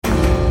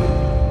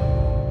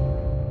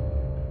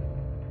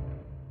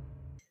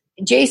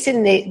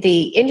Jason,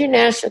 the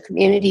international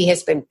community has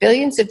spent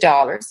billions of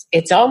dollars.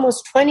 It's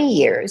almost 20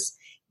 years.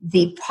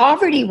 The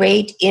poverty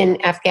rate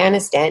in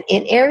Afghanistan,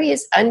 in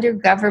areas under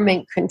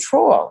government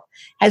control,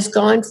 has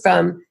gone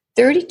from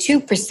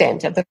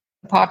 32% of the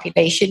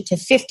population to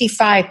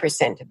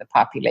 55% of the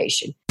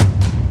population.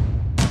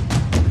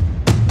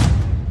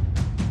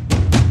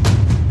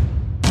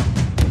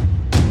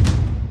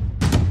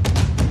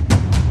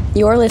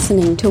 You're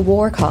listening to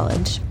War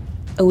College,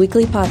 a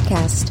weekly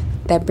podcast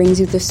that brings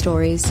you the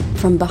stories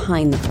from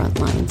behind the front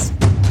lines.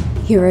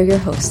 Here are your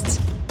hosts.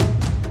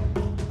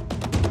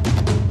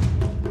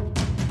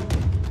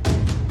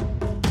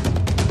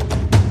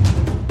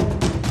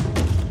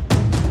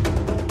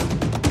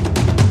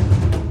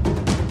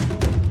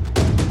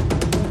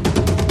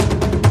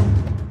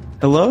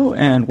 Hello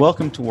and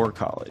welcome to War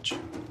College.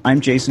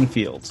 I'm Jason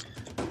Fields.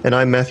 And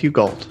I'm Matthew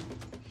Galt.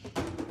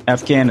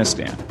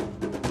 Afghanistan.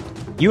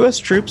 U.S.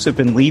 troops have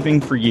been leaving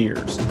for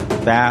years.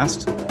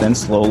 Fast, then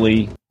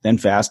slowly, then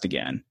fast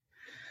again.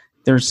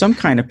 There's some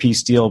kind of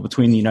peace deal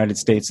between the United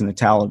States and the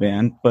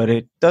Taliban, but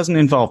it doesn't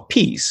involve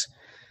peace.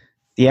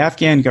 The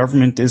Afghan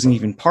government isn't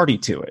even party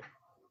to it.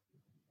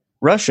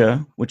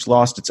 Russia, which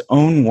lost its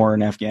own war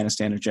in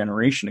Afghanistan a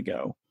generation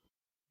ago,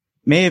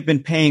 may have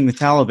been paying the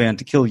Taliban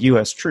to kill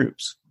U.S.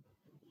 troops.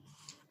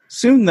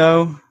 Soon,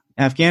 though,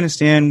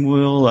 Afghanistan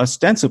will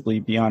ostensibly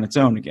be on its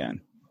own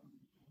again.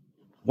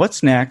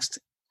 What's next?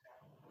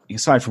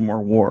 Aside from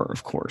more war,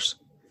 of course.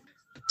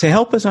 To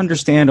help us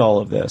understand all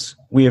of this,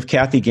 we have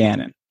Kathy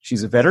Gannon.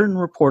 She's a veteran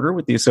reporter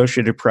with the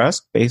Associated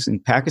Press based in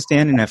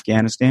Pakistan and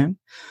Afghanistan.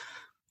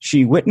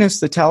 She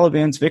witnessed the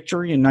Taliban's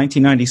victory in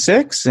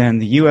 1996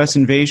 and the U.S.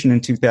 invasion in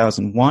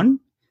 2001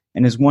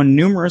 and has won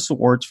numerous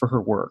awards for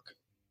her work.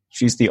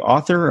 She's the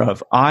author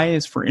of I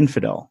is for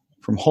Infidel,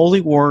 From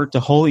Holy War to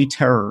Holy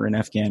Terror in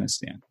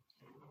Afghanistan.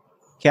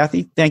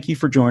 Kathy, thank you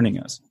for joining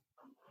us.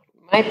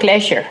 My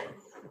pleasure.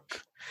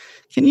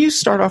 Can you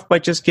start off by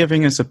just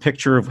giving us a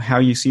picture of how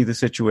you see the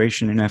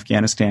situation in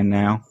Afghanistan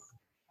now?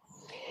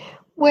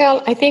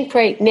 Well, I think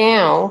right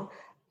now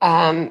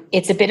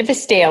it's a bit of a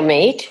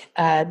stalemate.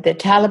 The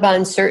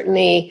Taliban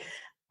certainly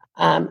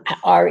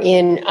are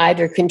in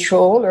either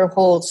control or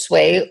hold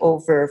sway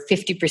over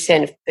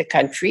 50% of the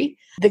country.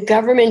 The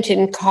government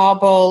in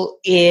Kabul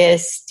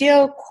is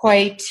still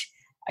quite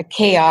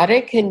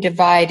chaotic and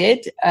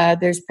divided.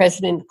 There's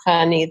President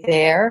Ghani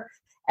there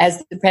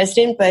as the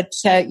president, but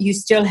you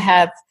still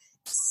have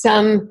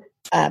some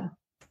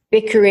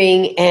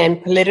bickering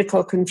and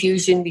political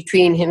confusion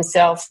between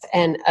himself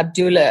and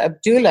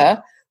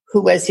Abdullah,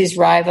 who was his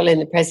rival in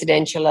the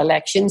presidential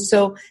election.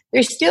 So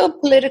there's still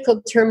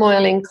political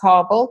turmoil in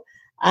Kabul.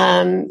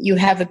 You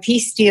have a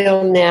peace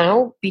deal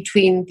now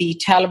between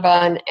the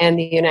Taliban and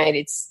the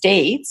United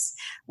States,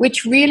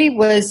 which really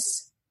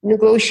was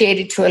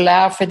negotiated to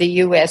allow for the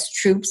U.S.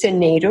 troops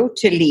and NATO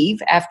to leave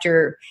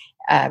after,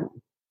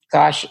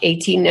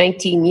 18,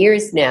 19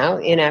 years now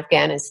in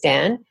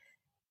Afghanistan.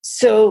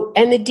 So,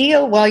 and the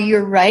deal, while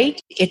you're right,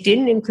 it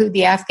didn't include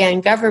the Afghan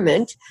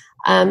government.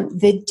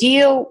 The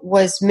deal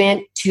was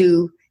meant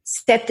to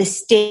set the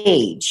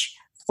stage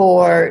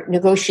for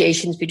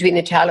negotiations between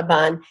the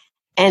Taliban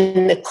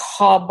and the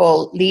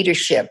Kabul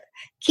leadership,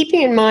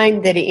 keeping in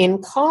mind that in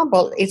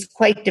Kabul, it's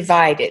quite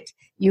divided.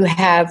 You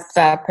have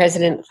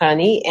President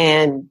Ghani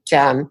and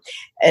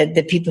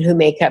the people who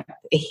make up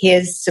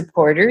his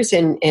supporters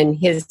and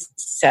his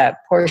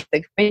portion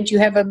of the government. You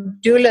have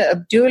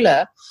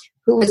Abdullah,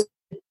 who was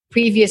the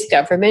previous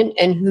government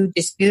and who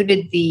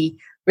disputed the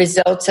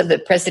results of the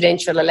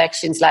presidential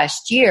elections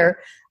last year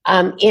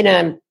in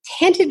a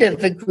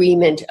tentative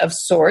agreement of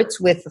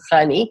sorts with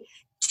Ghani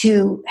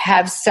to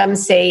have some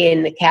say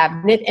in the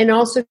cabinet and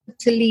also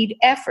to lead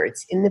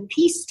efforts in the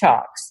peace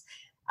talks.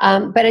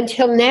 But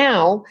until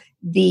now,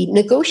 the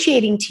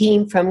negotiating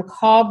team from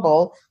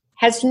Kabul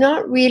has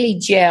not really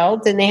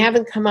gelled, and they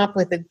haven't come up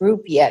with a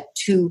group yet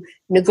to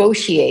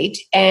negotiate.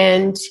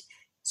 And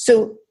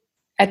so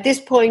at this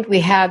point, we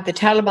have the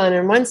Taliban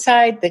on one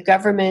side, the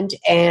government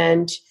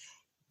and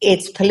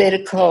its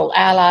political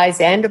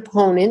allies and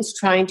opponents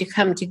trying to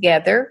come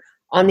together.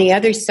 On the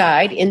other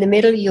side, in the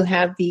middle, you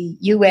have the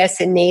U.S.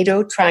 and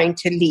NATO trying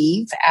to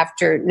leave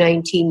after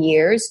 19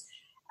 years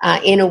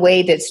in a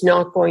way that's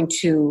not going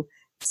to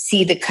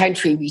see the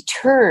country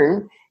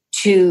return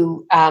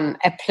to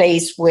a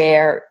place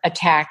where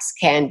attacks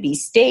can be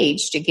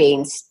staged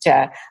against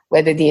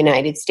whether the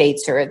United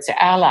States or its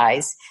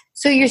allies.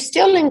 So you're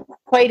still in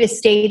quite a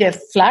state of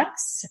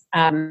flux.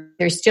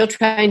 They're still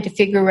trying to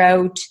figure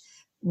out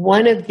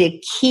one of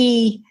the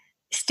key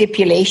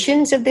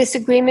stipulations of this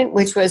agreement,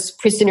 which was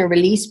prisoner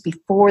release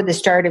before the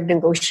start of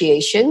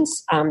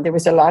negotiations. There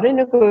was a lot of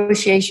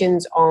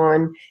negotiations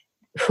on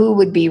who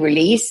would be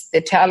released.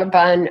 The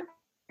Taliban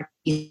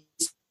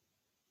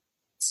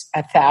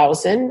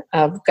 1,000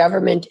 of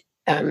government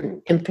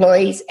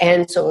employees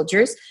and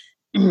soldiers,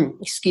 and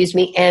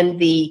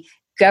the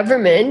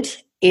government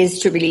is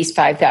to release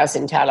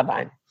 5,000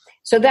 Taliban.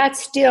 So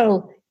that's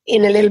still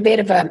in a little bit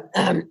of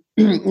a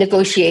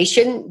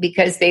negotiation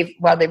because they've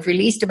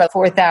released about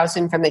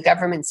 4,000 from the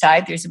government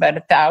side. There's about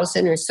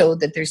 1,000 or so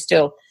that they're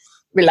still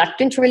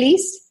reluctant to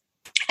release.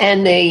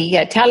 And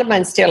the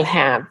Taliban still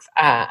have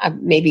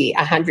maybe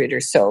 100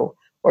 or so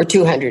or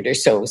 200 or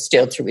so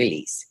still to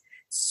release.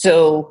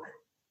 So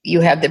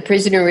you have the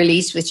prisoner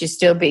release, which is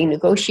still being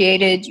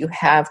negotiated. You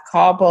have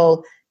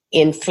Kabul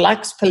in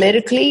flux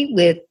politically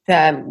with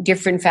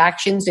different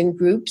factions and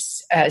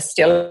groups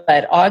still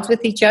at odds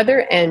with each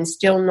other and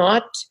still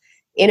not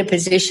in a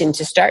position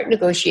to start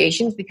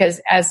negotiations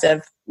because as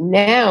of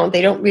now,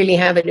 they don't really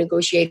have a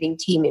negotiating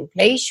team in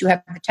place. You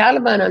have the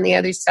Taliban on the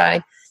other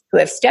side who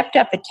have stepped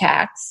up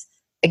attacks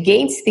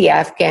against the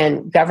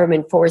Afghan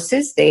government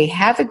forces. They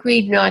have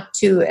agreed not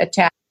to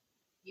attack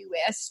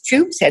U.S.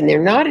 troops, and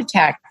they're not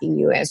attacking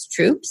U.S.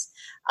 troops.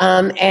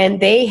 And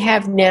they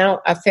have now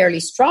a fairly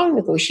strong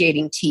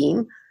negotiating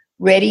team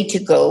ready to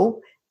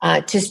go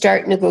to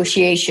start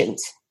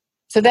negotiations.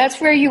 So that's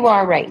where you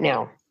are right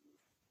now.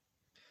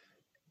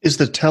 Is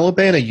the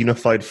Taliban a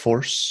unified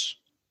force?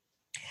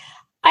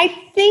 I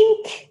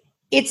think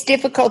it's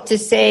difficult to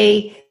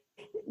say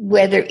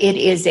whether it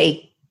is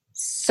a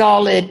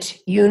solid,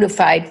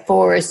 unified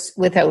force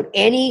without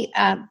any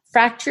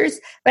fractures,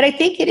 but I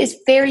think it is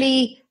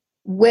fairly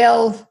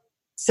well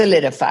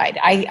solidified.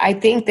 I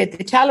think that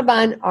the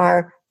Taliban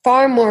are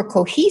far more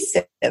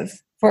cohesive,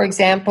 for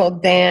example,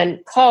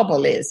 than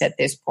Kabul is at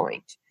this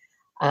point.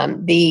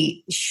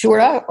 The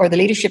Shura, or the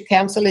Leadership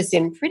Council, is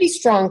in pretty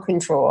strong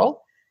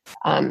control.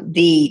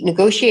 The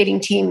negotiating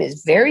team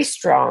is very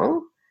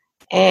strong.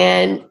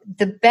 And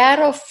the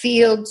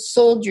battlefield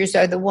soldiers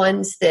are the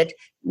ones that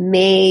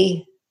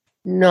may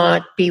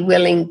not be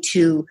willing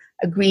to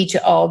agree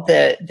to all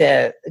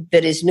that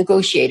is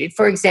negotiated.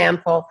 For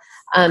example,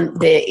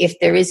 if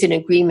there is an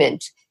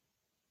agreement,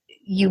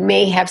 you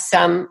may have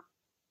some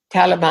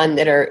Taliban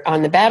that are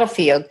on the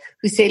battlefield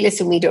who say,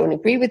 listen, we don't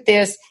agree with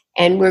this,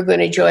 and we're going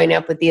to join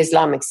up with the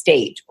Islamic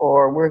State,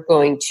 or we're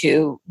going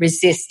to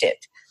resist it.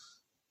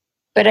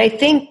 But I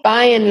think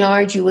by and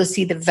large, you will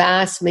see the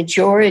vast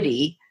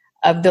majority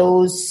of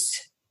those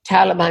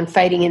Taliban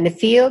fighting in the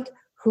field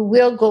who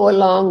will go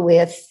along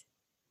with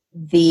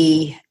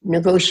the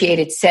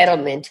negotiated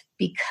settlement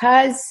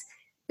because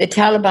the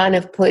Taliban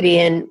have put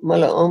in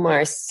Mullah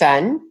Omar's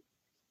son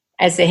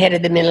as the head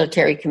of the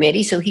military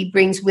committee. So he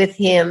brings with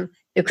him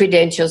the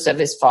credentials of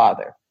his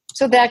father.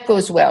 So that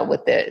goes well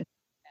with the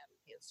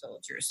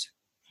soldiers.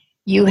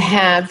 You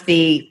have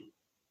the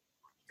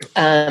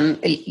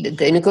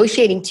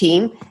negotiating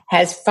team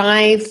has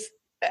 5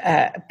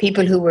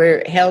 people who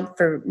were held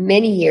for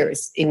many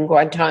years in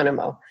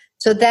Guantanamo.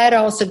 So that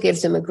also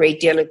gives them a great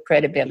deal of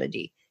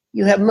credibility.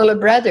 You have Mullah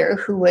Brother,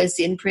 who was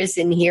in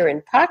prison here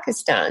in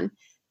Pakistan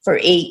for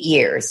 8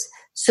 years.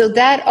 So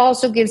that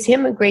also gives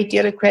him a great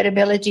deal of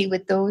credibility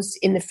with those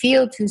in the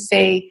field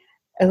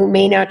who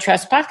may not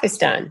trust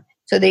Pakistan.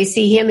 So they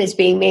see him as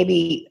being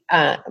maybe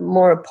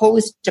more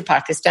opposed to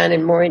Pakistan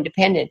and more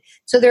independent.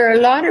 So there are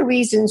a lot of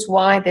reasons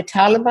why the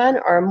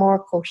Taliban are a more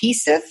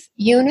cohesive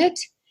unit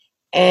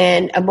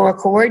and a more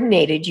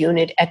coordinated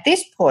unit at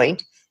this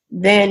point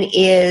than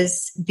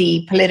is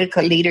the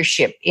political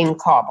leadership in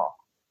Kabul.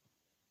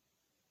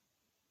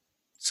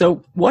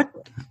 So what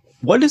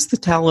does the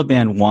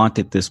Taliban want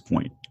at this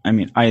point? I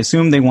mean, I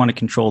assume they want to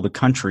control the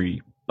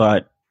country,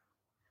 but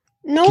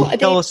can you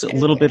tell us a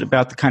little bit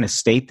about the kind of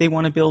state they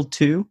want to build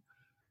too?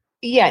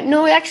 Yeah,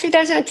 no, actually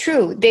that's not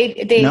true.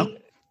 They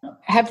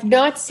have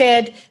not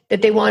said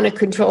that they want to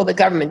control the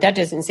government. That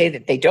doesn't say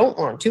that they don't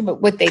want to,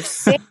 but what they've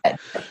said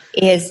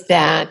is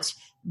that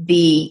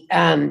they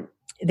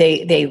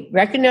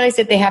recognize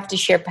that they have to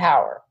share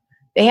power.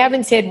 They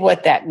haven't said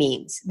what that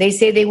means. They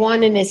say they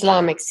want an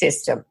Islamic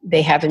system.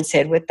 They haven't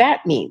said what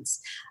that means.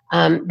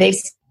 They've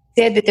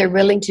said that they're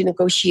willing to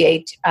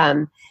negotiate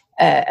a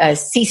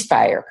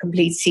ceasefire,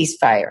 complete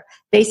ceasefire.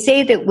 They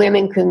say that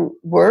women can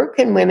work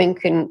and women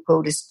can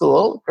go to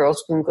school,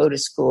 girls can go to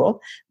school,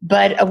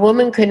 but a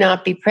woman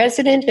cannot be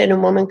president and a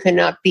woman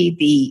cannot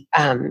be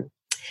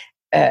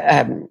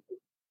the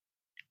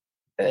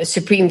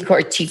Supreme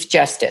Court Chief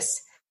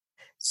Justice.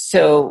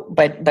 So,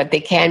 but they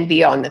can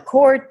be on the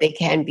court, they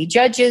can be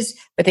judges,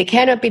 but they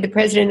cannot be the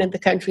president of the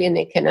country and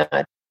they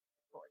cannot.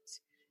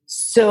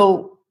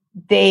 So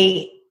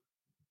they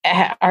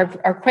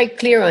are quite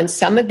clear on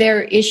some of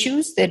their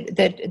issues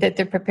that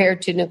they're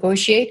prepared to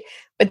negotiate,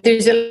 but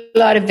there's a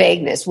lot of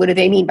vagueness. What do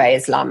they mean by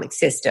Islamic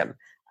system?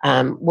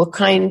 What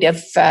kind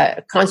of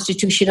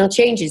constitutional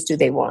changes do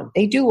they want?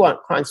 They do want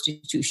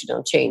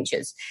constitutional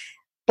changes.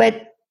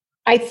 But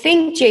I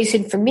think,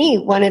 Jason, for me,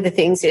 one of the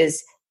things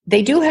is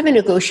they do have a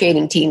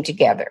negotiating team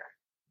together.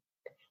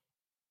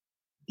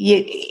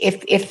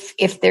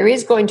 If there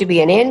is going to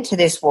be an end to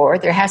this war,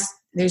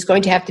 there's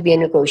going to have to be a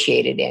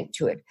negotiated end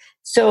to it.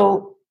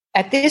 So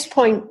at this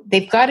point,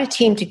 they've got a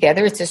team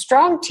together. It's a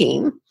strong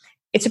team.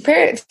 It's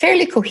a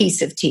fairly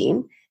cohesive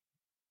team.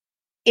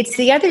 It's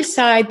the other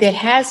side that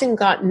hasn't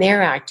gotten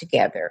their act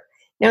together.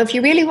 Now, if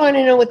you really want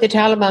to know what the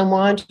Taliban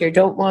want or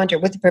don't want or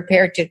what they're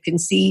prepared to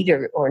concede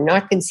or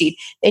not concede,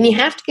 then you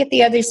have to get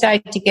the other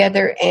side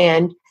together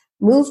and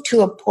move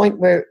to a point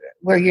where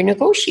you're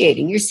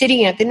negotiating. You're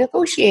sitting at the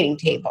negotiating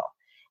table.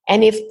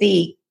 And if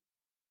the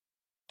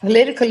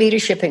political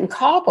leadership in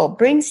Kabul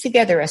brings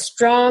together a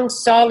strong,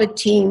 solid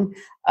team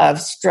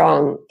of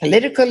strong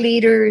political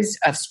leaders,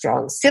 of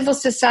strong civil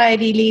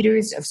society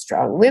leaders, of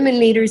strong women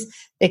leaders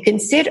that can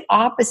sit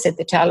opposite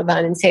the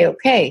Taliban and say,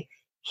 okay,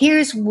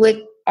 here's what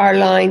our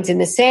lines in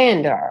the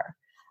sand are.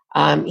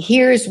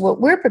 Here's what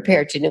we're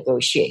prepared to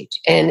negotiate.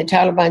 And the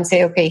Taliban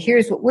say, okay,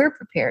 here's what we're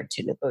prepared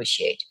to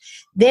negotiate.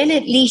 Then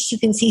at least you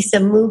can see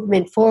some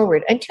movement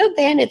forward. Until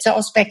then, it's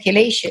all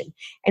speculation.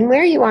 And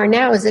where you are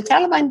now is the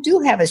Taliban do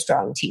have a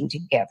strong team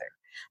together.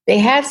 They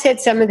have said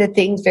some of the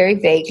things very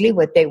vaguely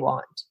what they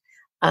want.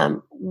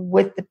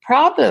 Where the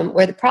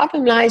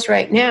problem lies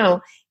right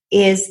now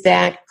is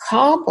that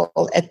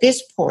Kabul, at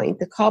this point,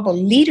 the Kabul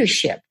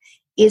leadership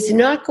is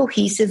not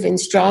cohesive and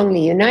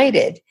strongly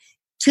united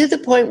to the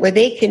point where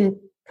they can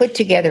put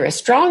together a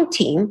strong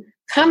team,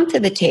 come to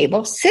the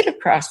table, sit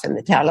across from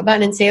the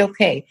Taliban and say,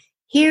 okay,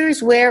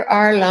 here's where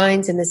our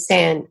lines in the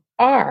sand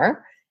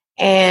are,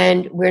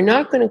 and we're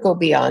not going to go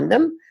beyond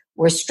them.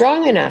 We're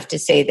strong enough to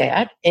say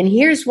that, and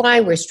here's why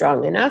we're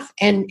strong enough,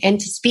 and to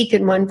speak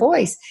in one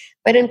voice.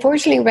 But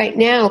unfortunately, right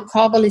now,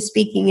 Kabul is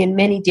speaking in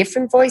many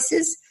different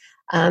voices.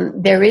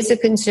 There is a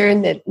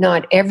concern that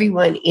not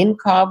everyone in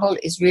Kabul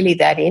is really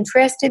that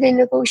interested in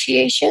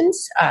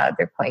negotiations.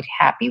 They're quite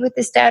happy with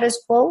the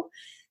status quo.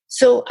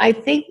 So I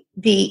think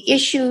the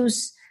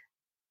issues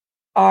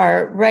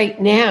are right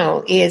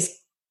now is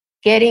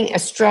getting a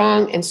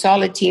strong and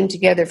solid team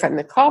together from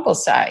the Kabul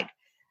side.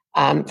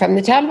 From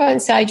the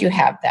Taliban side, you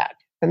have that.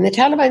 From the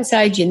Taliban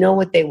side, you know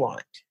what they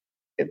want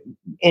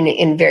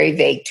in very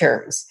vague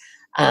terms.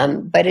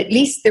 But at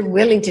least they're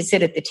willing to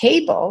sit at the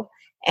table.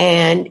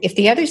 And if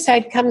the other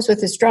side comes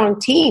with a strong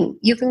team,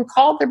 you can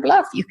call their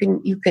bluff. You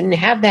can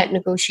have that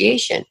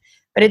negotiation.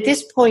 But at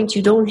this point,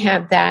 you don't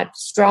have that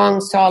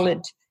strong,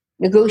 solid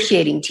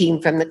negotiating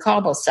team from the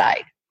Kabul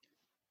side.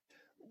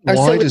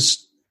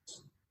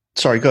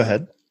 Sorry, go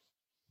ahead.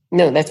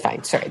 No, that's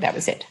fine. Sorry, that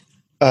was it.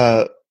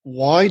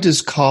 Why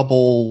does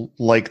Kabul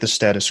like the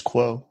status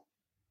quo?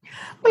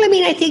 Well, I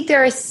mean, I think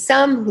there are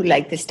some who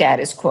like the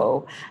status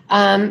quo.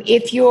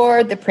 If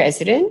you're the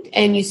president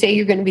and you say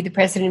you're going to be the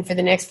president for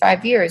the next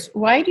 5 years,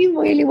 why do you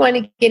really want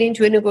to get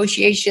into a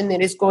negotiation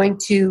that is going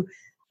to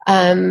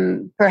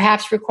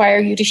perhaps require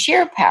you to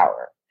share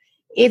power?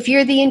 If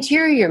you're the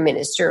interior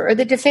minister or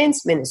the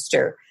defense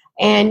minister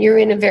and you're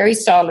in a very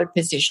solid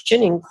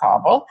position in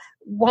Kabul,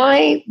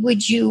 why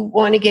would you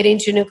want to get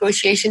into a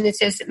negotiation that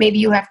says that maybe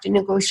you have to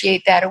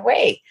negotiate that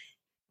away?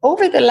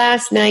 Over the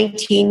last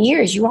 19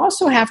 years, you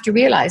also have to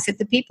realize that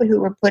the people who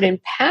were put in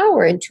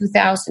power in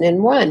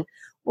 2001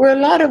 were a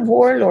lot of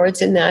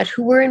warlords in that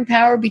who were in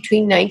power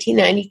between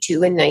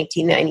 1992 and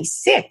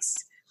 1996.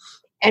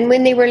 And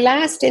when they were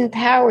last in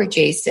power,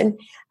 Jason,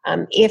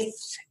 if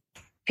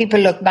people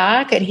look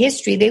back at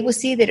history, they will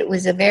see that it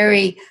was a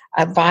very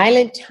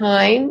violent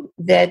time,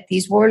 that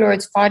these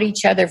warlords fought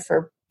each other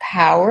for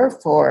power,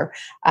 for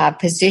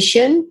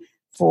position,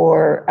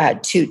 for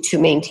to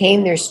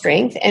maintain their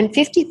strength, and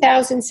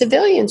 50,000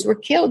 civilians were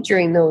killed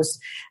during those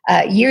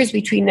years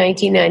between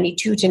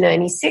 1992 to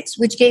 96,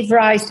 which gave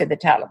rise to the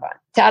Taliban.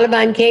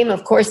 Taliban came,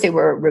 of course, they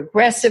were a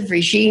regressive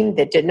regime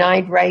that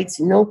denied rights,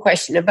 no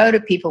question about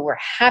it. People were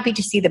happy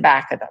to see the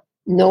back of them,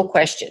 no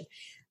question.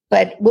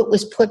 But what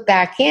was put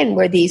back in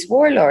were these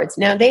warlords.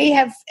 Now they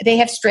have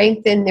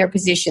strengthened their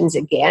positions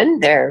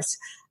again. They've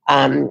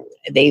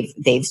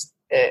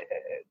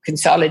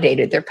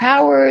consolidated their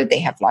power. They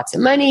have lots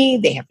of money.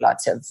 They have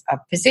lots of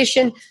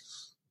position.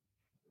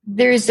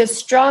 There's a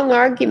strong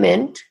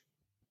argument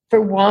for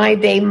why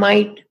they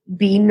might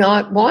be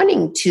not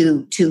wanting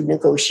to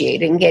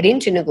negotiate and get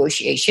into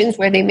negotiations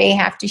where they may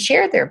have to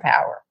share their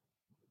power.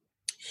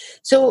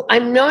 So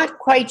I'm not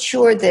quite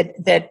sure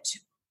that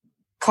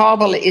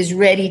Kabul is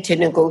ready to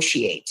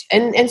negotiate.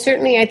 And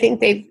certainly I think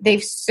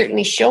they've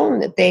certainly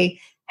shown that they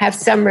have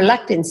some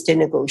reluctance to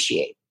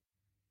negotiate.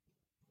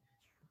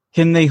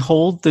 Can they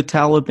hold the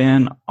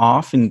Taliban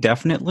off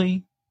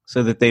indefinitely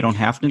so that they don't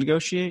have to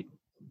negotiate?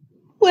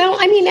 Well,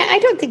 I mean, I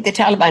don't think the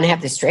Taliban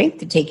have the strength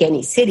to take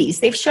any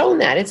cities. They've shown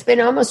that. It's been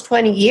almost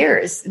 20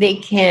 years. They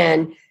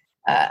can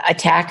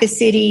attack a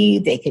city.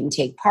 They can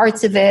take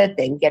parts of it.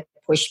 They can get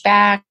pushed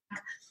back.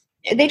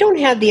 They don't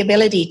have the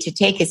ability to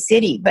take a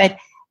city. But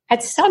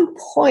at some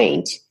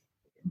point,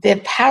 the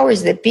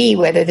powers that be,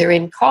 whether they're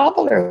in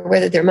Kabul or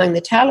whether they're among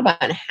the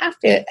Taliban, have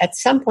to at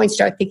some point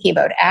start thinking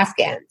about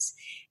Afghans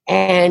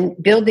and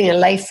building a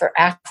life for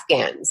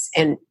Afghans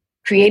and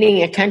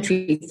creating a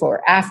country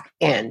for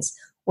Afghans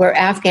where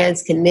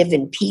Afghans can live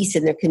in peace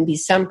and there can be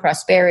some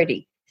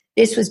prosperity.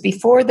 This was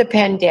before the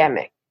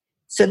pandemic.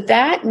 So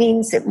that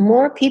means that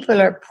more people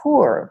are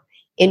poor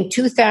in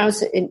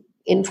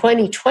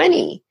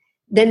 2020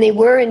 than they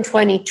were in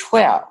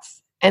 2012.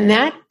 And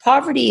that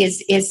poverty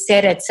is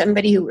set at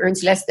somebody who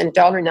earns less than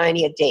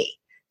 $1.90 a day.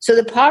 So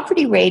the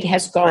poverty rate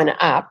has gone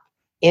up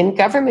in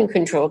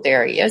government-controlled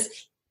areas,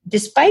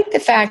 despite the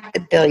fact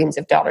that billions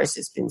of dollars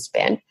has been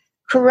spent.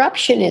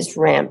 Corruption is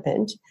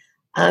rampant.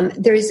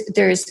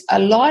 There's a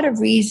lot of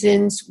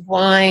reasons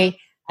why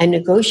a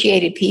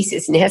negotiated peace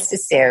is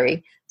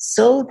necessary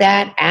so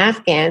that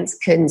Afghans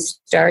can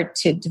start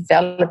to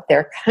develop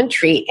their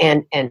country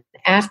and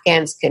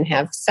Afghans can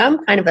have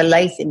some kind of a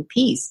life in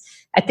peace.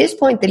 At this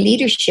point, the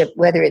leadership,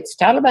 whether it's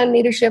Taliban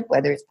leadership,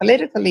 whether it's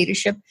political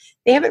leadership,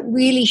 they haven't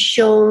really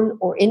shown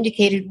or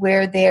indicated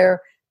where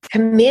they're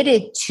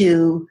committed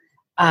to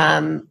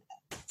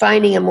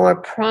finding a more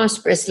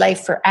prosperous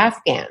life for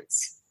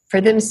Afghans.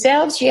 For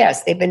themselves,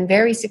 yes, they've been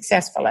very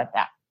successful at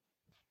that.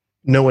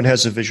 No one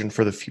has a vision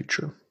for the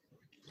future.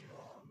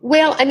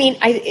 Well, I mean,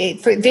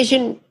 for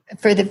vision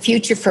for the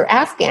future for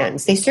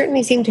Afghans, they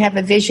certainly seem to have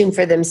a vision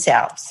for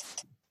themselves.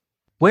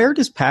 Where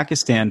does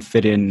Pakistan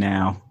fit in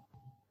now?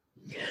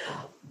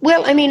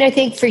 Well, I mean, I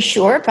think for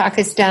sure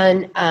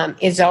Pakistan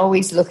is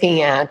always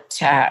looking at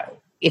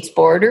its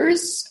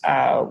borders,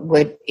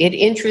 what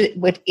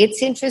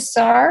its interests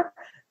are.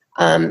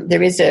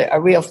 There is a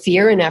real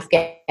fear in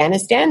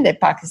Afghanistan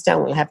that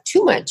Pakistan will have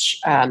too much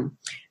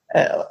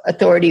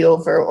authority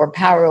over or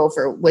power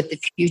over what the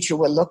future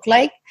will look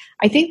like.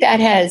 I think that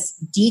has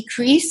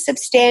decreased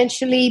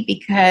substantially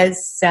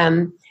because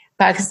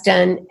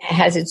Pakistan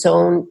has its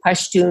own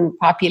Pashtun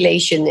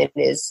population that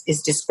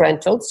is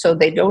disgruntled, so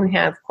they don't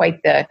have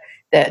quite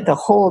the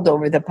hold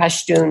over the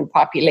Pashtun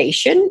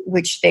population,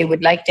 which they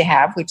would like to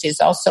have, which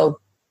is also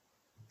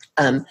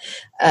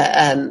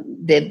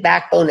the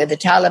backbone of the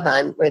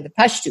Taliban, were the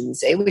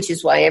Pashtuns, which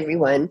is why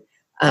everyone,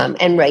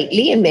 and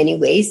rightly in many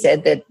ways,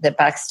 said that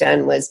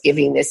Pakistan was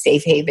giving the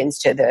safe havens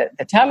to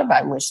the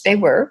Taliban, which they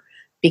were,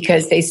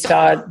 because they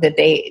saw that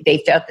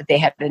they felt that they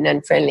had an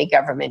unfriendly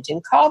government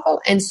in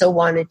Kabul and so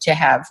wanted to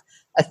have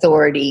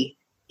authority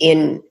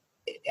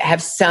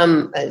have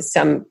some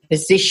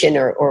position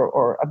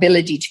or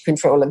ability to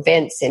control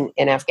events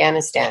in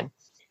Afghanistan.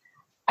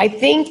 I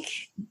think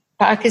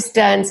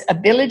Pakistan's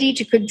ability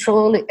to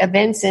control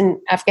events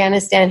in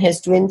Afghanistan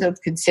has dwindled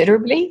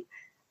considerably.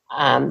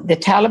 The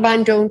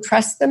Taliban don't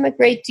trust them a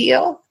great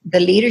deal. The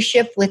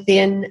leadership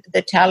within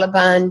the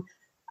Taliban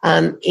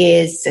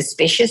is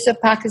suspicious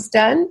of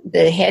Pakistan.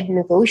 The head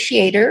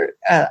negotiator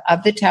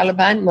of the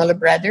Taliban, Mullah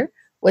Brother,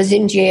 was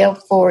in jail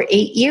for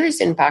 8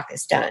 years in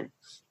Pakistan.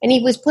 And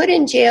he was put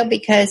in jail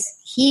because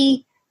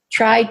he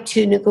tried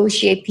to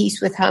negotiate peace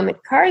with Hamid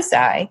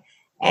Karzai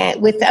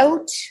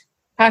without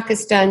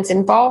Pakistan's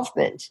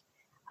involvement.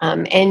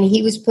 And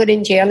he was put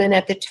in jail. And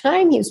at the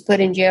time he was put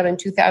in jail in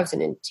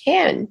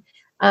 2010,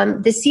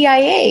 the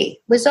CIA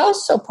was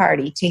also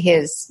party to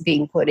his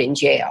being put in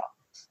jail.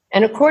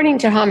 And according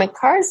to Hamid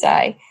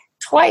Karzai,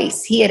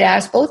 twice he had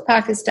asked both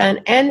Pakistan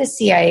and the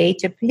CIA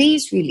to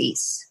please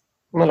release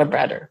Mullah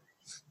Brother.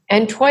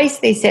 And twice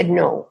they said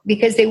no,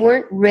 because they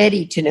weren't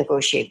ready to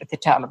negotiate with the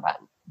Taliban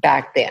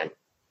back then.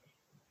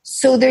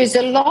 So there's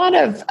a lot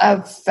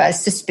of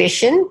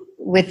suspicion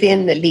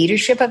within the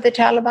leadership of the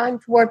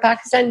Taliban toward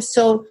Pakistan.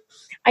 So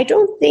I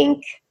don't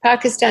think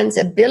Pakistan's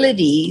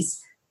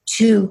abilities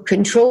to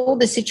control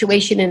the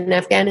situation in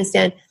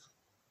Afghanistan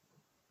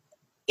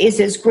is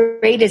as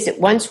great as it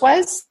once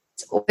was,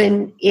 or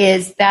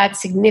is that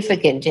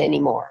significant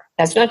anymore.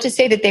 That's not to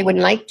say that they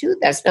wouldn't like to.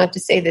 That's not to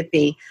say that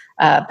the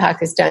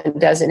Pakistan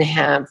doesn't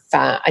have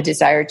a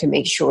desire to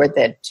make sure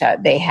that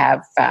they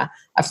have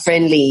a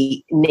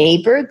friendly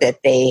neighbor, that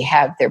they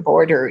have their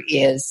border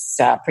is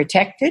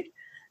protected.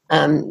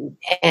 And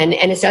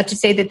it's not to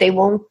say that they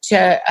won't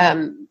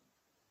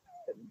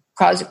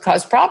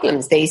cause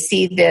problems. They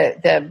see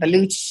the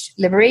Baluch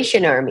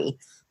Liberation Army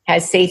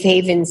has safe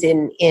havens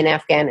in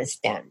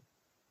Afghanistan.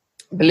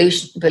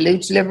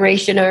 Baluch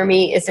Liberation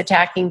Army is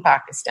attacking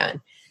Pakistan.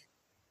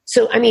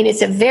 So, I mean,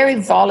 it's a very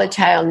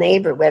volatile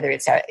neighborhood,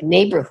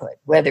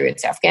 whether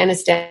it's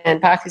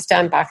Afghanistan,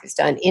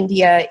 Pakistan,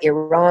 India,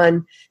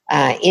 Iran,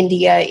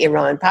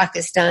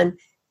 Pakistan.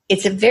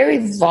 It's a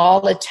very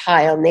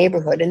volatile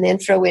neighborhood. And then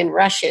throw in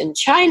Russia and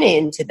China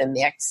into the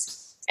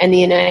mix and the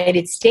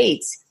United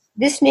States.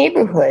 This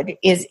neighborhood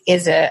is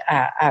a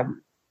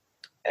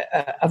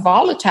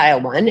volatile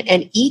one,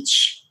 and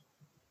each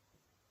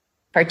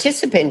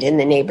participant in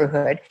the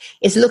neighborhood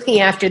is looking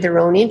after their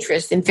own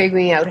interests and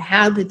figuring out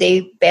how do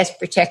they best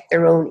protect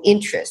their own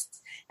interests.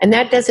 And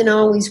that doesn't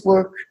always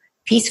work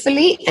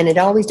peacefully, and it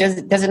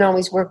doesn't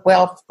always work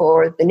well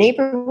for the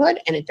neighborhood,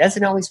 and it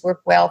doesn't always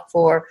work well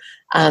for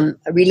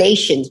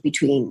relations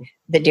between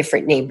the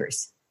different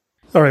neighbors.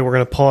 All right, we're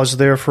going to pause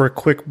there for a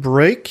quick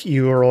break.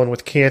 You are on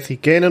with Kathy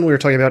Gannon. We were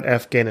talking about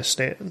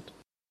Afghanistan.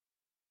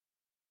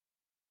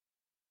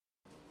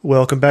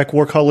 Welcome back,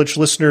 War College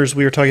listeners.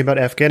 We are talking about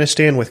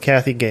Afghanistan with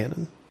Kathy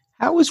Gannon.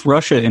 How is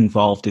Russia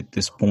involved at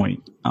this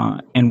point?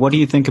 And what do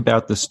you think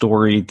about the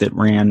story that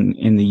ran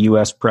in the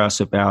U.S. press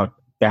about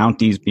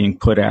bounties being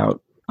put out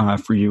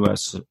for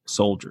U.S.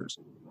 soldiers?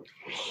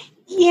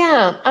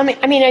 Yeah, I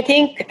mean, I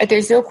think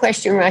there's no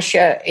question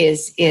Russia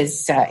is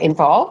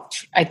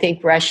involved. I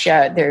think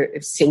Russia,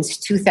 since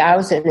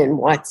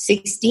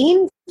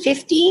 2016,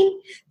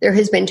 15, there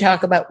has been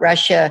talk about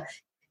Russia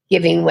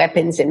giving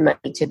weapons and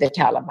money to the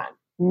Taliban.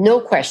 No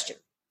question.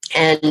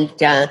 And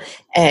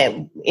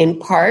in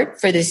part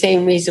for the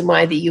same reason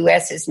why the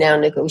U.S. is now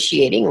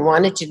negotiating and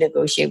wanted to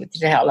negotiate with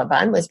the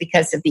Taliban was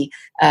because of the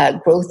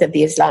growth of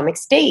the Islamic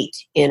State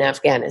in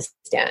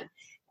Afghanistan.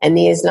 And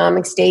the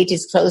Islamic State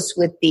is close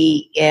with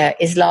the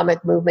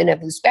Islamic movement of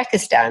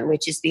Uzbekistan,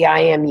 which is the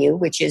IMU,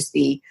 which is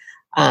the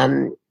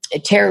a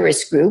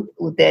terrorist group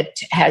that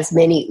has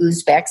many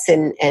Uzbeks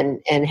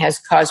and has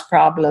caused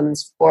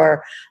problems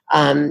for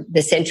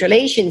the Central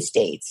Asian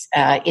states.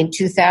 In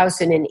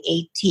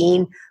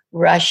 2018,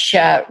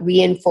 Russia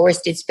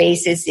reinforced its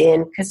bases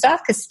in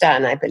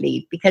Kazakhstan, I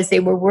believe, because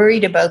they were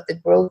worried about the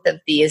growth of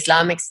the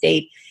Islamic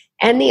State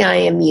and the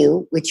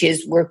IMU, which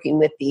is working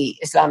with the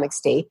Islamic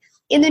State,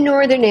 in the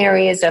northern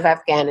areas of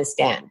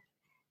Afghanistan.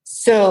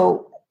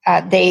 So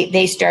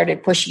they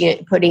started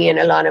putting in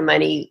a lot of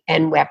money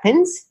and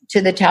weapons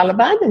to the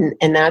Taliban,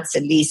 and that's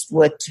at least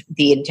what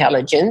the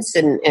intelligence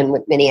and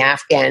what many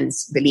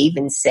Afghans believe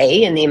and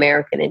say, and the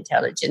American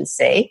intelligence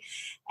say.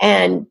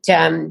 And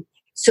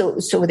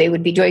so they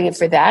would be doing it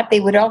for that. They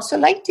would also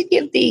like to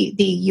give the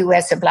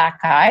U.S. a black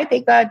eye.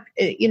 They got,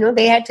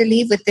 they had to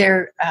leave with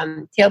their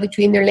tail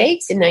between their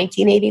legs in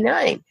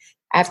 1989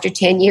 after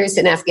 10 years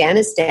in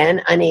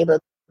Afghanistan, unable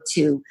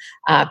to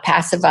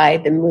pacify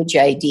the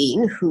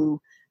Mujahideen,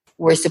 who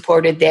were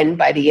supported then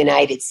by the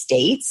United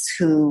States,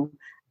 who,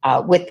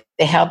 with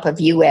the help of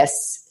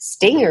U.S.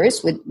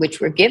 stingers, which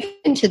were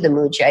given to the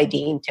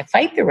Mujahideen to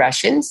fight the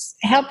Russians,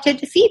 helped to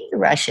defeat the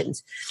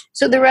Russians.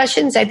 So the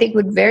Russians, I think,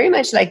 would very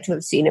much like to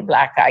have seen a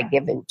black eye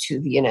given to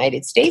the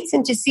United States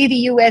and to see the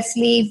U.S.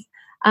 leave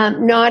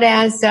not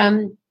as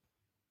a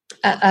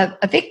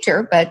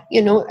victor, but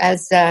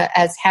as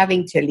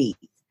having to leave.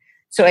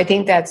 So I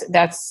think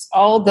that's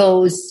all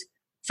those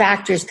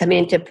factors come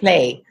into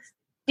play.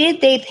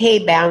 Did they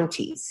pay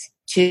bounties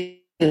to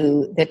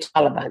the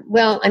Taliban?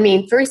 Well, I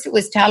mean, first it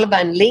was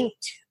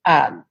Taliban-linked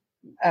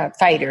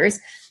fighters.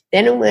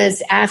 Then it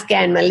was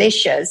Afghan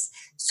militias.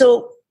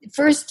 So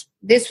first,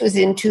 this was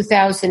in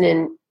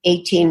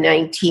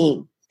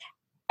 2018-19.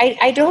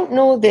 I don't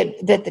know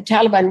that the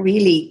Taliban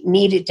really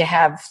needed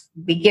to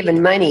be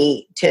given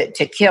money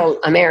to kill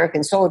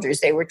American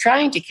soldiers. They were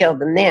trying to kill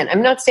them then.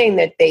 I'm not saying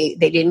that they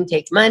didn't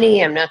take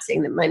money. I'm not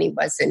saying that money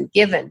wasn't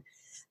given.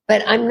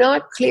 But I'm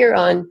not clear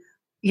on,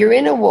 you're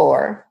in a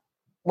war.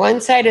 One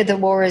side of the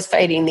war is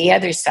fighting the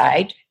other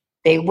side.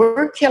 They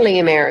were killing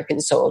American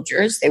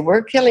soldiers. They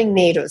were killing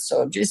NATO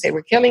soldiers. They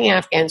were killing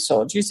Afghan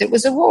soldiers. It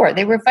was a war.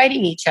 They were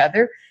fighting each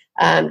other.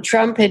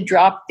 Trump had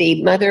dropped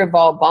the mother of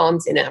all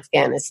bombs in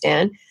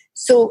Afghanistan.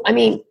 So, I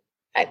mean,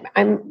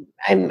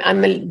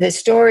 the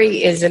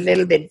story is a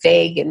little bit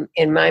vague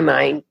in my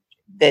mind,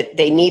 that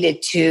they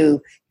needed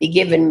to be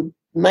given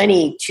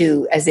money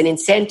as an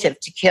incentive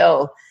to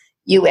kill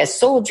U.S.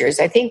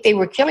 soldiers. I think they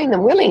were killing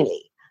them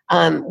willingly.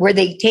 Were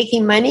they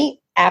taking money?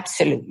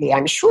 Absolutely.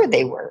 I'm sure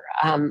they were.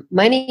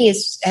 Money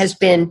has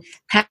been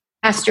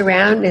passed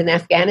around in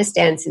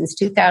Afghanistan since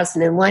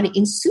 2001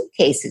 in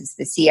suitcases.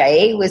 The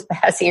CIA was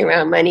passing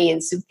around money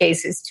in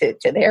suitcases to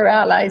their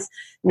allies.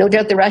 No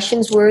doubt the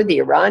Russians were, the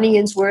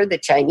Iranians were, the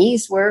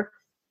Chinese were.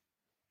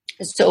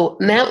 So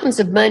mountains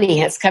of money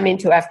has come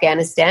into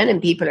Afghanistan,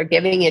 and people are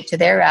giving it to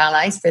their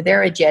allies for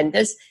their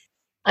agendas.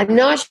 I'm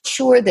not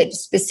sure that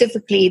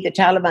specifically the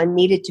Taliban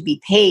needed to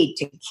be paid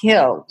to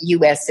kill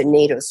U.S. and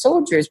NATO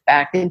soldiers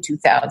back in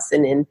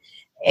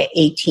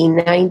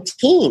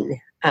 2018-19.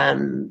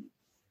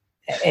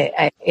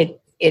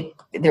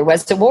 There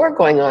was a war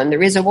going on.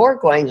 There is a war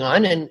going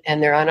on,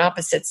 and they're on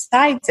opposite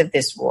sides of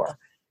this war.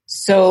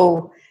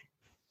 So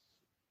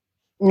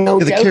no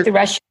doubt the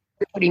Russians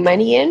were putting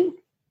money in,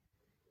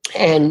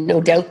 and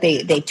no doubt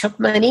they took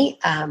money.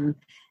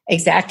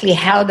 Exactly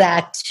how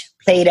that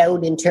played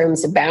out in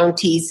terms of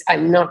bounties,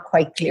 I'm not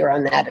quite clear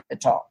on that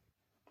at all.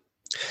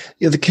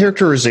 Yeah, the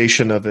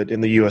characterization of it in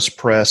the U.S.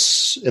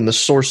 press and the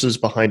sources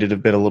behind it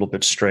have been a little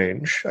bit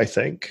strange, I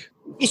think.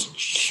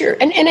 Sure.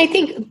 And I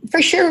think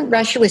for sure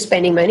Russia was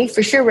spending money.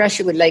 For sure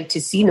Russia would like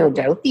to see, no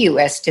doubt, the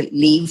U.S. to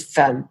leave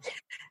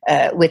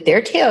with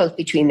their tails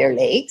between their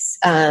legs.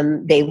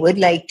 They would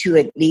like to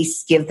at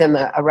least give them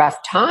a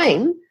rough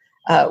time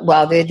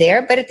while they're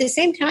there. But at the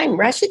same time,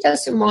 Russia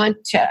doesn't want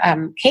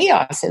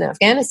chaos in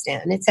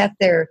Afghanistan. It's at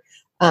their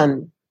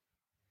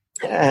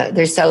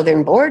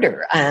southern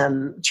border.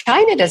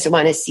 China doesn't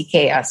want to see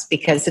chaos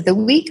because of the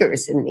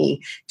Uyghurs and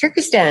the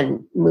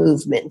Turkestan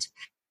movement.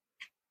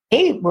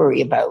 They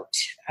worry about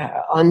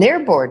on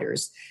their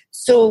borders.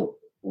 So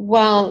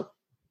while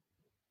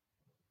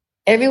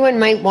everyone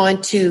might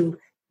want to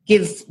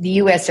give the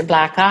U.S. a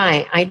black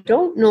eye, I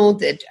don't know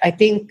that. I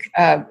think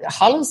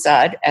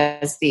Khalilzad,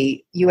 as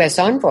the U.S.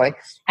 envoy,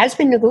 has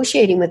been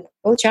negotiating with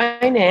both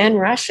China and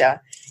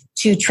Russia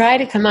to try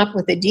to come up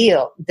with a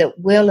deal that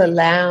will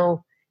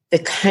allow the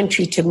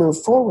country to move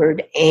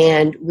forward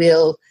and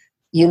will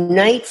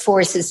unite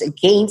forces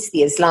against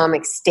the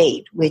Islamic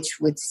State, which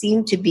would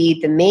seem to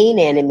be the main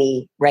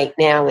enemy right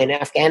now in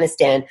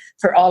Afghanistan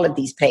for all of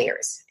these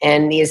players.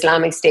 And the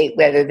Islamic State,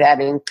 whether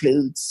that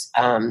includes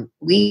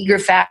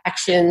Uyghur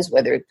factions,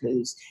 whether it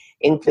includes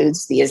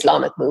includes the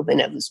Islamic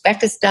movement of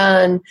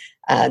Uzbekistan,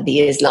 the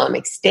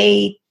Islamic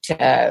State,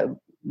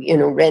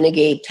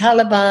 renegade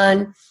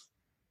Taliban.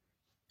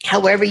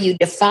 However you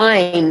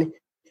define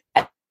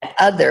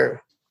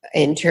other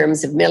in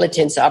terms of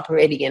militants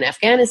operating in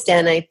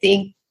Afghanistan, I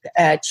think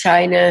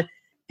China,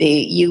 the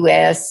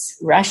U.S.,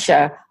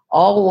 Russia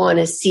all want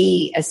to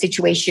see a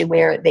situation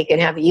where they can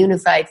have a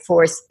unified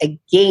force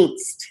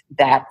against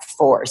that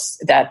force,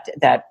 that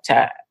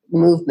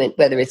movement,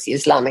 whether it's the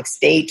Islamic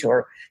State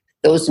or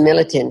those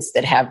militants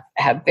that have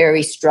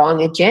very strong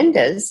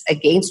agendas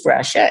against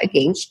Russia,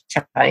 against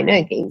China,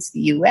 against the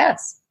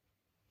U.S.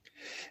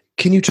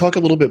 Can you talk a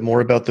little bit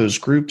more about those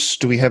groups?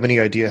 Do we have any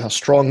idea how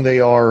strong they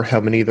are, how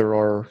many there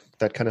are,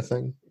 that kind of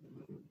thing?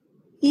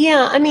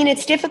 Yeah, I mean,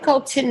 it's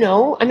difficult to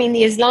know. I mean,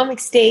 the Islamic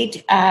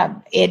State,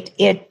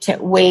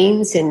 it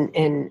wanes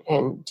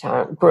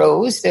and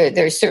grows.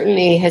 There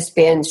certainly has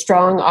been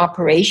strong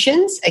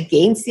operations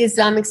against the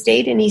Islamic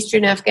State in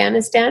eastern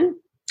Afghanistan.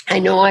 I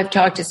know I've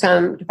talked to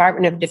some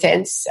Department of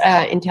Defense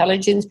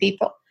intelligence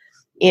people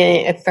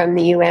from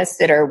the U.S.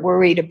 that are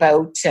worried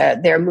about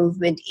their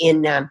movement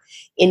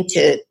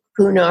into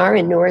Kunar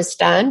and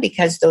Nuristan,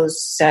 because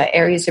those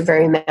areas are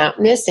very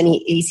mountainous and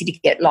easy to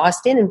get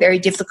lost in and very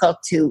difficult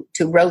to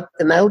route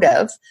them out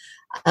of.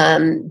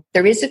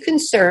 There is a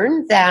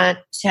concern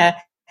that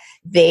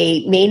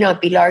they may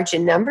not be large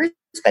in numbers,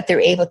 but they're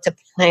able to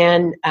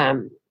plan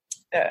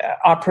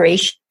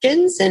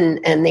operations,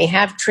 and they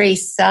have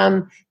traced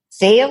some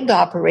failed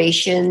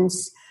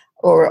operations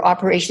or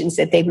operations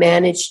that they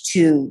managed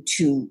to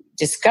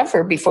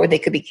discover before they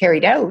could be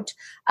carried out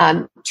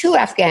to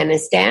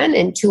Afghanistan,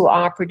 and two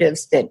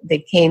operatives that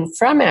came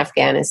from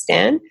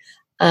Afghanistan.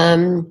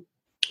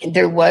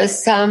 There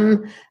was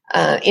some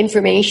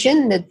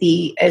information that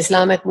the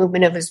Islamic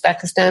movement of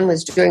Uzbekistan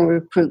was doing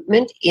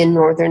recruitment in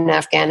northern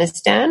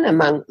Afghanistan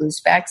among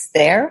Uzbeks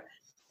there.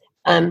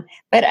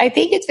 But I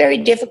think it's very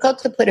difficult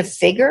to put a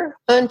figure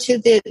onto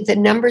the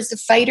numbers of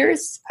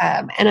fighters,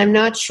 and I'm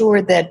not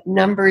sure that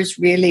numbers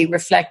really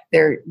reflect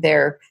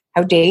their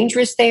how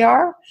dangerous they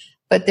are.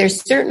 But there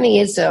certainly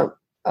is a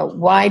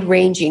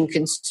wide-ranging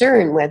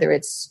concern, whether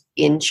it's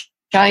in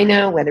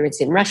China, whether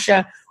it's in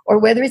Russia, or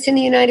whether it's in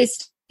the United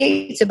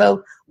States,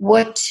 about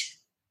what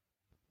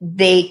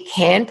they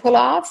can pull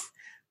off,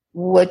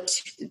 what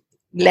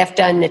left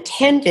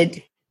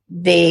unattended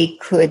they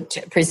could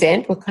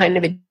present, what kind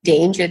of a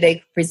danger they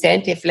could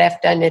present if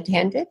left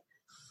unattended.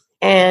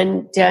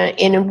 And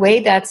in a way,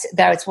 that's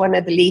one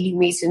of the leading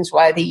reasons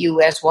why the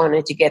U.S.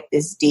 wanted to get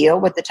this deal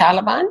with the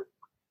Taliban.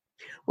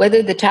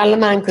 Whether the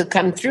Taliban could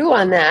come through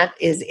on that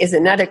is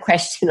another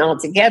question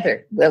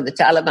altogether. Will the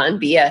Taliban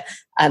be a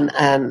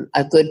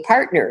good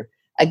partner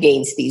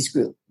against these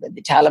groups? Will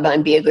the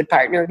Taliban be a good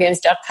partner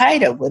against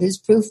Al-Qaeda? What is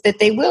proof that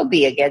they will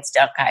be against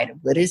Al-Qaeda?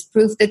 What is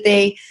proof that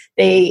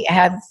they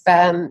have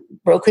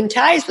broken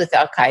ties with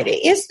Al-Qaeda?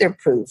 Is there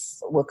proof?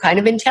 What kind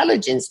of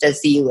intelligence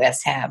does the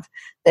U.S. have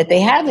that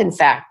they have, in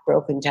fact,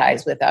 broken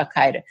ties with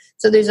Al-Qaeda?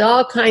 So there's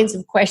all kinds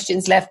of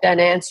questions left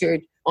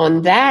unanswered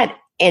on that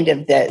end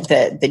of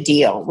the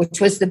deal, which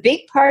was the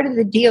big part of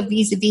the deal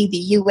vis-a-vis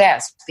the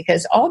U.S.,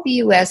 because all the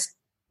U.S.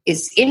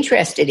 is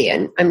interested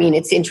in,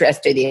 it's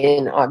interested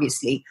in,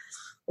 obviously,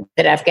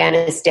 that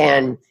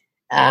Afghanistan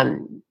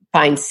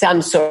finds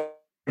some sort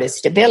of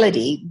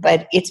stability,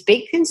 but its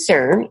big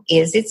concern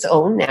is its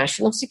own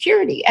national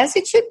security, as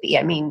it should be.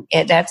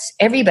 That's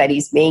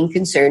everybody's main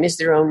concern, is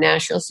their own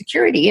national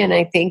security, and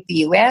I think the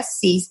U.S.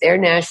 sees their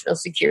national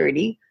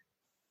security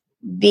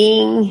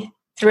being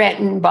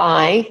threatened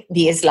by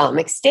the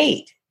Islamic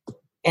State,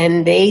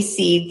 and they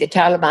see the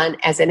Taliban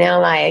as an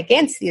ally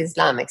against the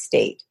Islamic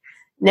State.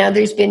 Now,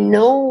 there's been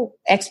no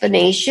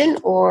explanation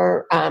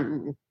or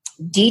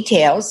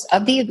details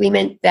of the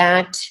agreement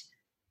that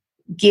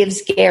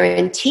gives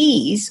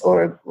guarantees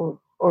or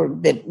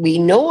that we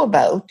know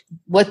about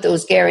what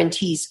those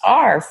guarantees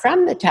are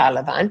from the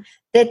Taliban,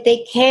 that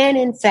they can,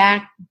 in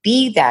fact,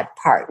 be that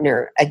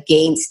partner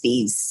against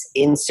these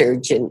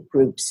insurgent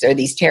groups or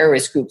these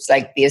terrorist groups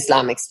like the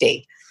Islamic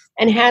State.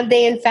 And have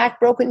they, in fact,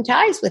 broken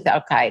ties with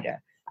Al-Qaeda?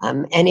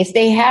 And if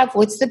they have,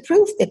 what's the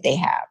proof that they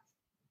have?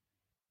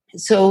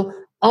 So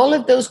all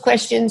of those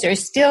questions are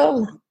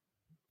still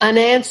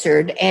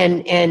unanswered,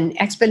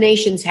 and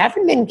explanations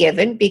haven't been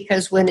given,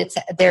 because when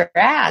they're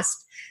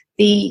asked,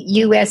 the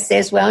U.S.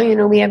 says,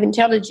 well, we have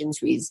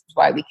intelligence reasons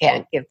why we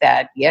can't give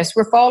that. Yes,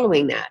 we're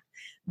following that.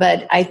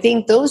 But I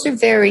think those are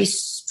very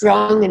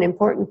strong and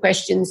important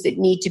questions that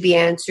need to be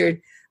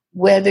answered,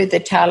 whether the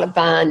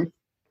Taliban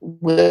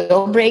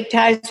will break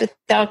ties with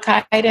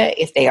Al-Qaeda.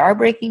 If they are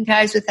breaking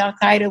ties with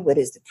Al-Qaeda, what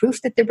is the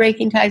proof that they're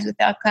breaking ties with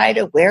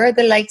Al-Qaeda? Where are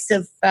the likes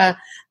of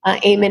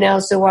Ayman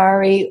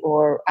al-Zawahiri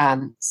or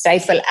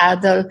Saif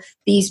al-Adil,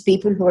 these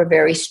people who are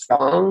very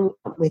strong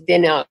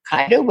within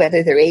Al-Qaeda,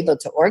 whether they're able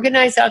to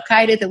organize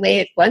Al-Qaeda the way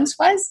it once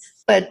was?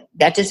 But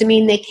that doesn't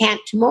mean they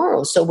can't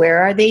tomorrow. So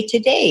where are they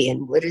today?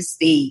 And what is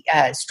the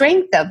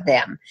strength of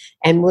them?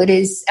 And what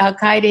is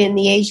Al-Qaeda in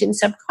the Asian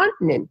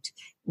subcontinent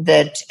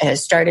that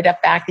started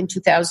up back in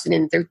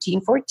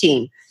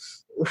 2013-14?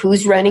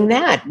 who's running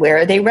that? Where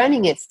are they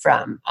running it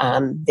from?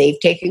 They've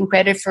taken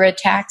credit for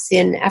attacks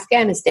in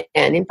Afghanistan,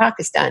 in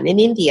Pakistan, in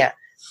India.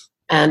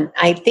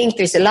 I think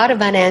there's a lot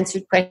of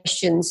unanswered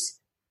questions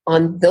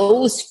on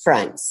those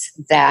fronts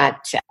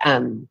that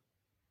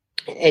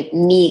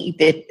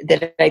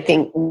that I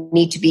think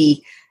need to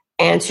be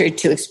answered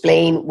to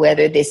explain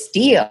whether this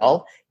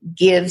deal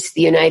gives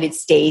the United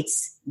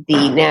States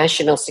the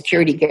national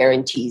security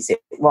guarantees it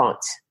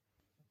wants.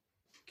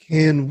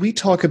 Can we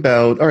talk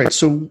about, all right,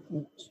 so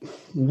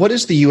what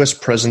is the U.S.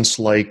 presence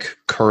like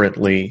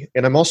currently?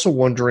 And I'm also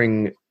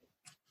wondering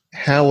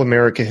how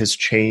America has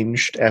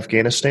changed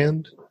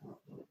Afghanistan.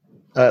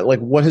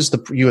 What has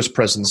the U.S.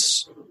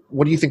 presence,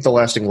 what do you think the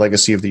lasting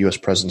legacy of the U.S.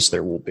 presence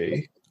there will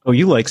be? Oh,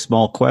 you like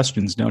small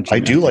questions, don't you? I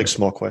do like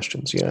small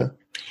questions, yeah.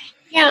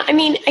 Yeah, I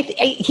mean, I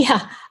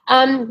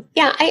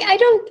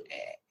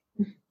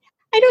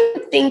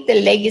don't think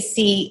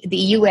the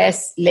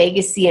U.S.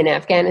 legacy in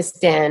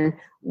Afghanistan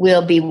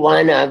will be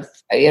one of,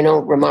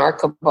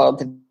 remarkable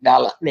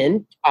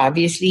development.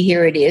 Obviously,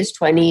 here it is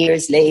 20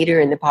 years later,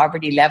 and the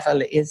poverty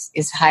level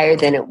is higher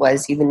than it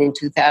was even in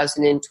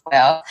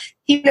 2012.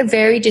 People are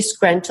very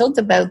disgruntled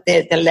about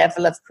the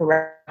level of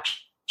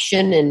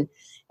corruption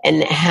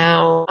and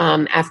how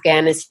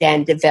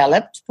Afghanistan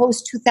developed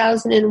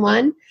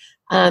post-2001.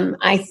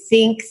 I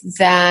think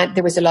that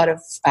there was a lot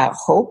of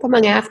hope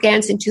among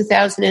Afghans in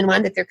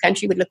 2001 that their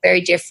country would look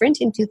very different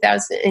in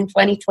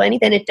 2020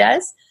 than it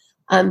does.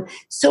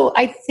 So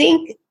I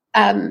think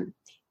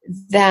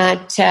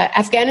that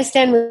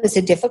Afghanistan was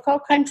a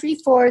difficult country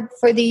for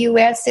the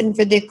U.S. and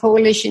for the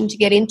coalition to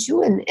get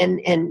into, and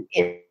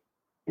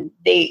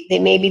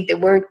they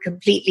weren't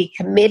completely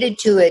committed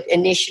to it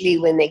initially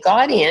when they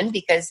got in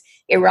because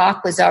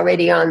Iraq was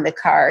already on the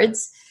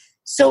cards.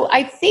 So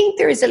I think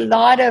there is a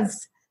lot of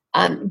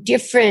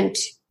different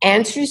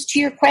answers to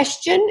your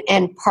question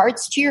and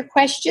parts to your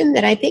question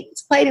that I think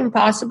it's quite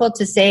impossible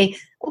to say,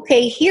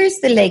 okay, here's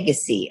the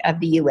legacy of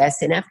the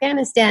U.S. in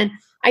Afghanistan.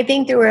 I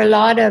think there were a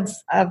lot of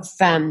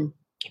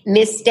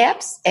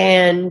missteps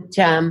and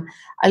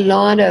a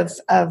lot of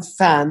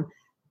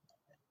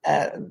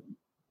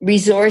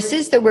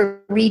resources that were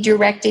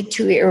redirected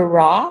to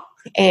Iraq,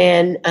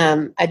 and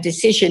a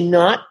decision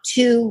not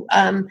to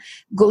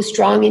go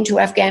strong into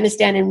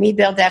Afghanistan and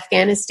rebuild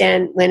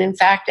Afghanistan when, in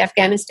fact,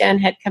 Afghanistan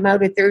had come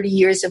out of 30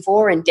 years of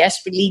war and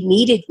desperately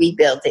needed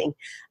rebuilding.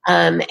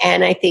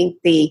 And I think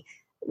the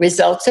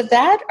results of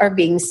that are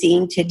being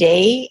seen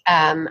today.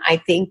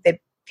 I think that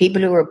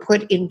people who were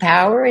put in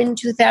power in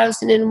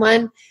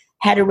 2001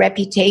 had a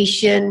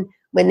reputation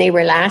when they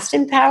were last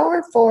in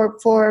power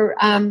for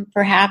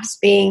perhaps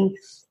being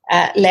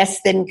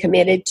less than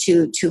committed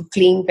to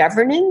clean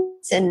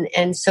governance.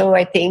 And so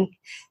I think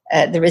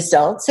the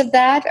results of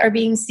that are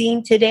being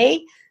seen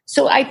today.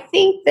 So I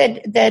think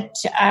that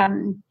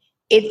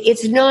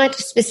it's not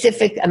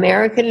specific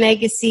American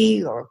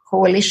legacy or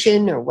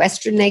coalition or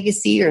Western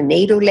legacy or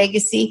NATO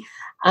legacy.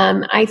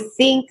 I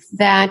think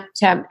that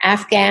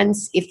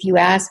Afghans, if you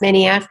ask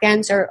many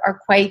Afghans, are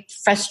quite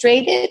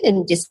frustrated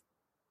and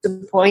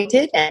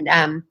disappointed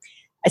and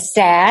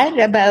sad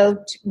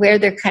about where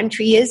their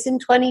country is in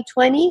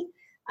 2020,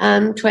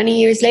 20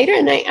 years later.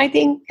 And I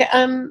think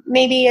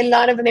maybe a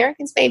lot of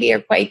Americans maybe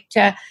are quite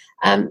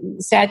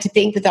sad to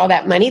think with all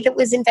that money that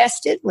was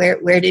invested,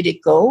 where did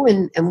it go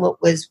and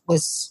what was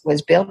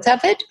built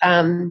of it.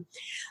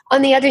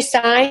 On the other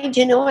side,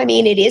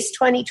 it is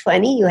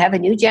 2020. You have a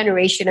new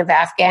generation of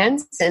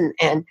Afghans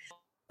and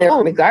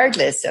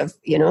regardless of,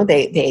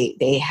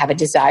 they have a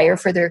desire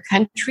for their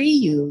country.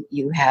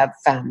 You have,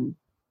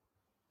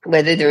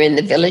 whether they're in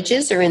the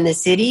villages or in the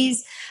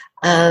cities,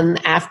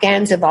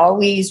 Afghans have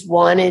always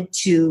wanted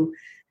to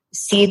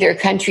see their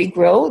country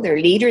grow. Their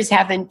leaders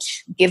haven't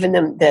given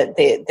them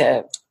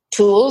the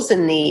tools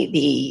and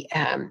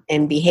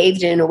and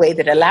behaved in a way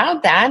that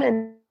allowed that,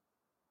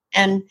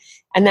 and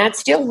that's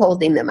still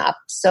holding them up.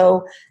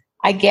 So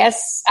I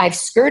guess I've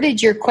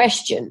skirted your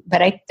question,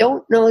 but I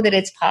don't know that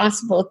it's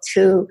possible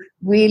to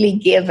really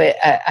give a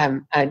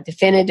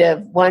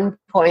definitive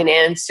one-point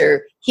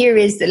answer. Here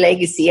is the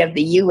legacy of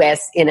the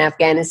U.S. in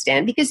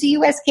Afghanistan, because the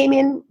U.S. came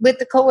in with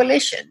the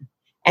coalition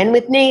and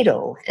with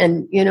NATO,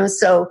 and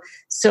so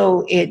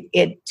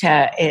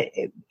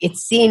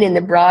it's seen in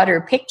the broader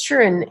picture,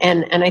 and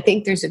I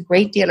think there's a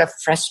great deal of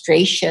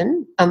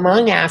frustration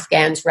among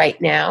Afghans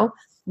right now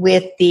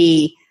with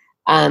the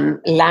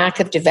lack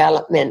of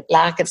development,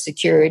 lack of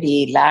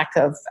security, lack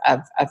of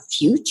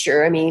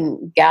future. I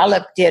mean,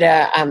 Gallup did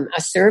a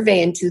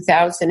survey in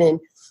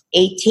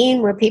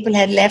 2018 where people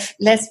had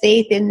less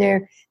faith in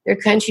their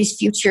country's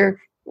future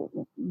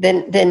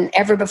than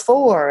ever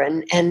before,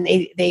 and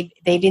they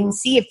didn't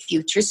see a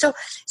future. So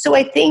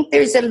I think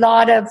there's a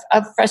lot of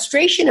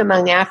frustration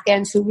among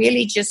Afghans who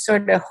really just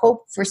sort of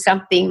hope for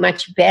something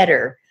much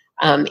better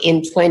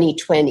in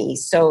 2020.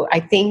 So I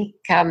think,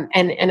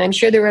 and I'm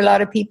sure there were a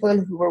lot of people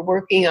who were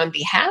working on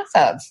behalf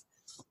of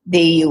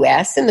the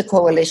U.S. and the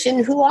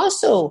coalition who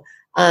also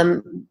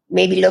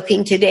maybe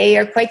looking today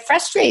are quite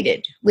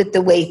frustrated with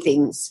the way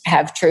things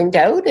have turned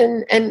out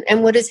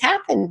and what has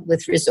happened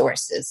with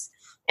resources.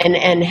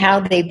 and how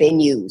they've been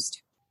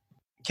used.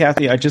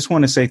 Kathy, I just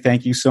want to say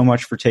thank you so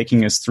much for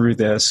taking us through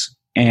this.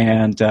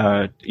 And,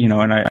 I've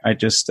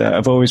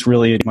always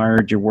really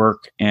admired your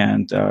work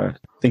and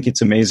think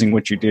it's amazing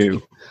what you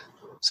do.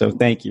 So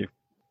thank you.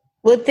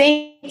 Well,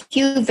 thank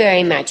you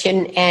very much.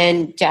 And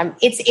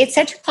it's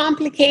such a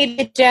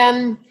complicated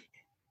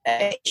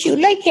issue,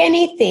 like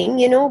anything,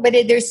 but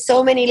there's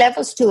so many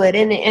levels to it,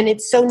 and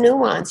it's so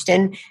nuanced.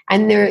 And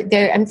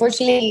there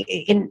unfortunately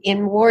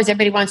in wars,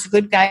 everybody wants a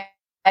good guy,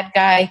 bad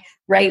guy,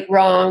 right,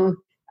 wrong,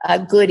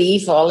 good,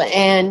 evil,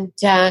 and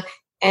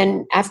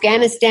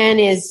Afghanistan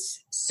is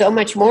so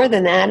much more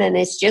than that, and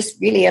it's just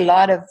really a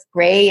lot of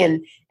gray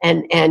and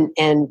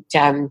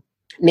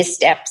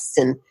missteps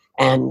and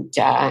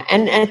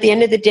at the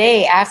end of the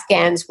day,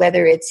 Afghans,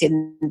 whether it's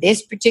in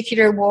this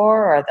particular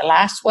war or the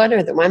last one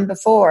or the one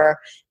before,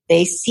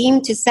 they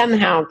seem to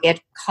somehow get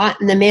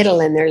caught in the middle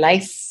in their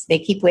life. They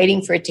keep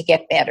waiting for it to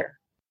get better.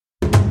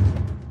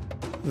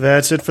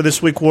 That's it for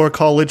this week, War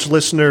College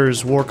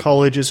listeners. War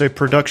College is a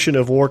production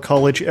of War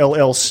College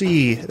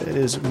LLC. It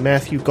is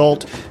Matthew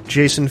Galt,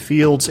 Jason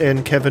Fields,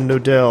 and Kevin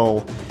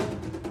Nodell.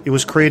 It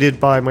was created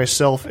by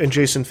myself and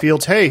Jason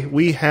Fields. Hey,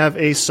 we have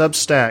a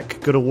Substack.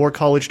 Go to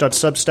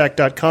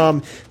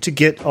warcollege.substack.com to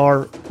get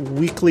our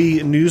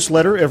weekly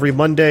newsletter every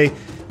Monday.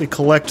 We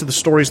collect the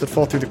stories that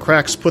fall through the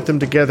cracks, put them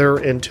together,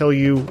 and tell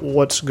you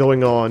what's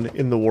going on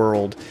in the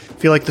world.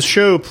 If you like the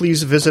show,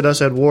 please visit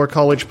us at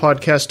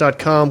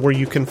warcollegepodcast.com, where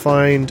you can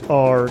find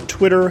our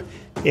Twitter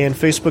and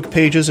Facebook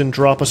pages and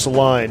drop us a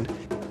line.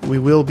 We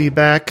will be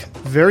back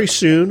very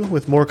soon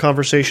with more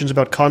conversations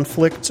about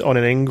conflict on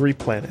an angry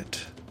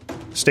planet.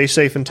 Stay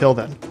safe until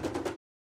then.